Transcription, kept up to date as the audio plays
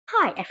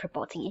Hi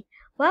everybody,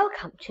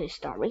 welcome to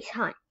Story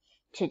Time.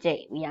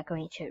 Today we are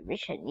going to read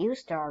a new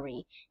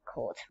story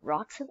called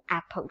Rotten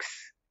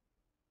Apples.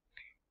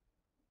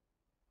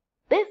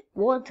 Biff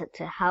wanted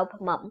to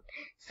help Mom,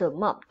 so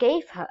Mom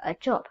gave her a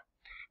job.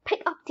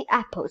 Pick up the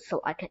apples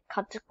so I can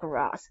cut the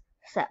grass,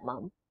 said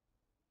Mom.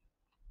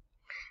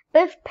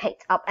 Biff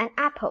picked up an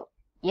apple.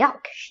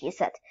 Yuck, she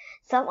said.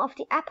 Some of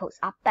the apples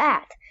are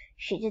bad.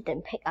 She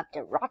didn't pick up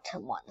the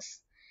rotten ones.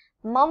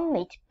 Mom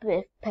made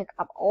Biff pick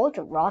up all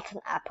the rotten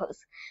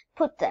apples.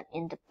 Put them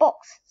in the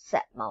box,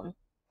 said Mom.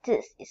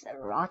 This is a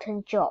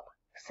rotten job,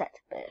 said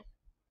Biff.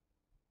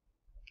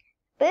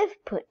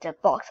 Biff put the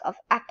box of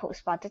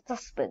apples by the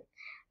dustbin.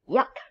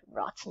 Yuck,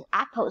 rotten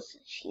apples,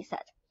 she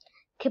said.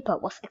 Kipper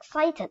was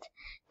excited.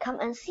 Come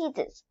and see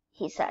this,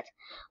 he said.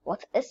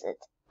 What is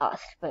it?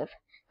 Asked Biff.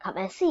 Come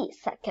and see,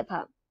 said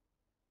Kipper.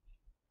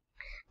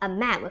 A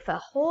man with a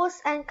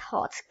horse and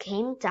cart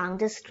came down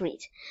the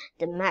street.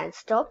 The man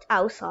stopped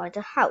outside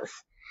the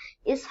house.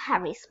 It's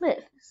Harry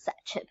Smith, said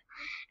Chip.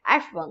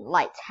 Everyone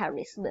liked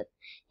Harry Smith.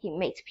 He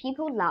made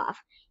people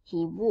laugh.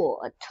 He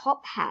wore a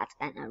top hat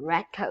and a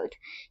red coat.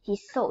 He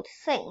sold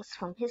things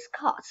from his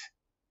cart.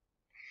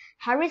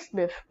 Harry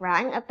Smith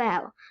rang a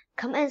bell.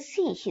 Come and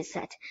see, he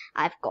said.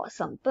 I've got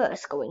some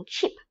birds going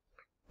cheap.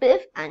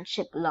 Biff and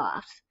Chip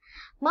laughed.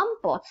 Mom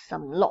bought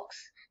some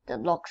logs. The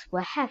logs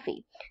were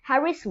heavy.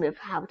 Harry Smith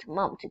helped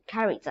Mom to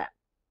carry them.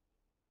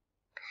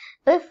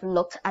 Biff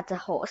looked at the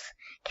horse.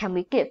 Can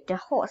we give the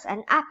horse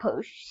an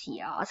apple?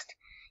 She asked.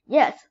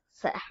 Yes,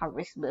 said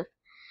Harry Smith.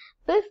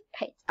 Biff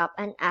picked up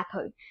an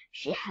apple.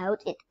 She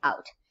held it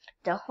out.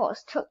 The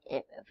horse took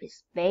it with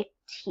his big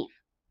teeth.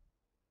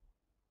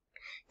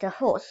 The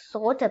horse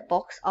saw the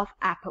box of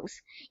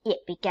apples.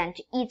 It began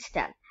to eat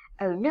them.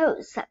 Oh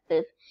no, said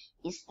Biff.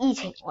 It's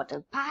eating all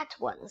the bad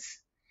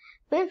ones.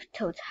 Biff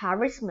told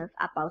Harry Smith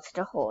about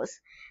the horse.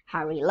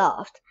 Harry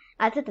laughed.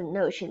 I didn't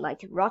know she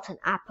liked rotten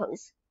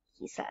apples,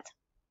 he said.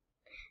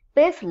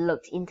 Biff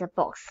looked in the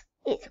box.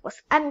 It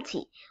was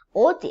empty.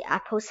 All the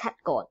apples had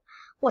gone.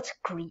 What a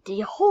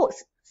greedy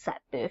horse, said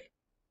Biff.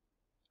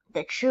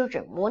 The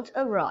children want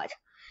a ride.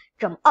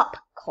 Jump up,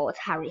 called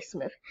Harry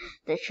Smith.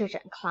 The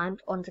children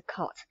climbed on the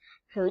cart.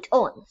 Hold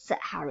on, said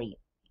Harry.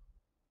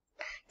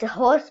 The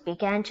horse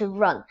began to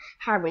run.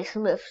 Harry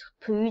Smith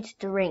pulled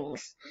the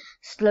reins.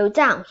 Slow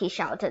down, he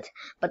shouted,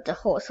 but the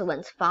horse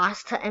went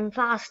faster and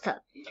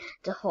faster.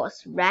 The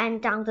horse ran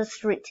down the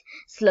street.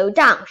 Slow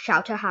down,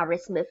 shouted Harry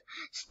Smith.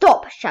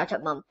 Stop,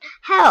 shouted Mom.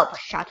 Help,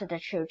 shouted the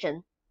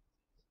children.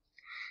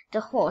 The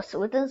horse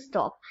wouldn't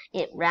stop.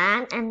 It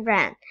ran and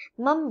ran.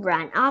 Mom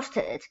ran after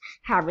it.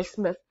 Harry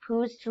Smith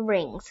pulled the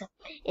reins.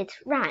 It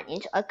ran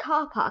into a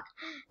car park.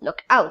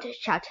 Look out,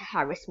 shouted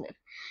Harry Smith.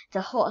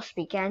 The horse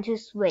began to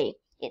sway.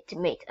 It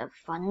made a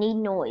funny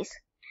noise.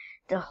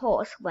 The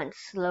horse went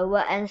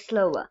slower and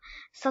slower.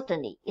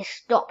 Suddenly it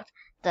stopped.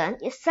 Then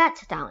it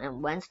sat down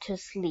and went to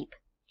sleep.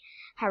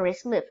 Harry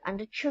Smith and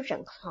the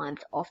children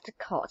climbed off the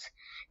cart.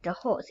 The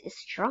horse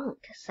is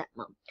drunk, said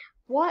Mom.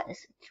 Why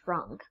is it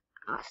drunk?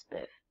 Asked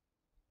Biff.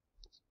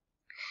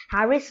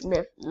 Harry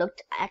Smith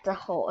looked at the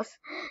horse.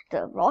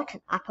 The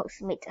rotten apples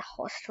made the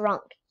horse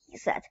drunk, he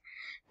said.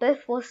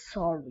 Biff was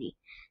sorry.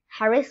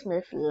 Harry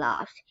Smith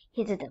laughed.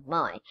 He didn't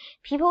mind.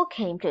 People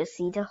came to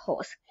see the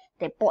horse.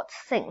 They bought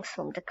things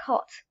from the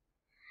cart.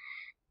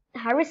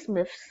 Harry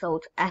Smith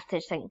sold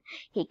everything.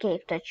 He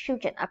gave the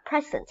children a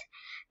present.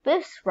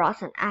 Biff's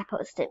rotten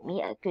apples did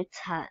me a good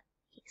turn,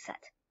 he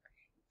said.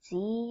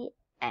 The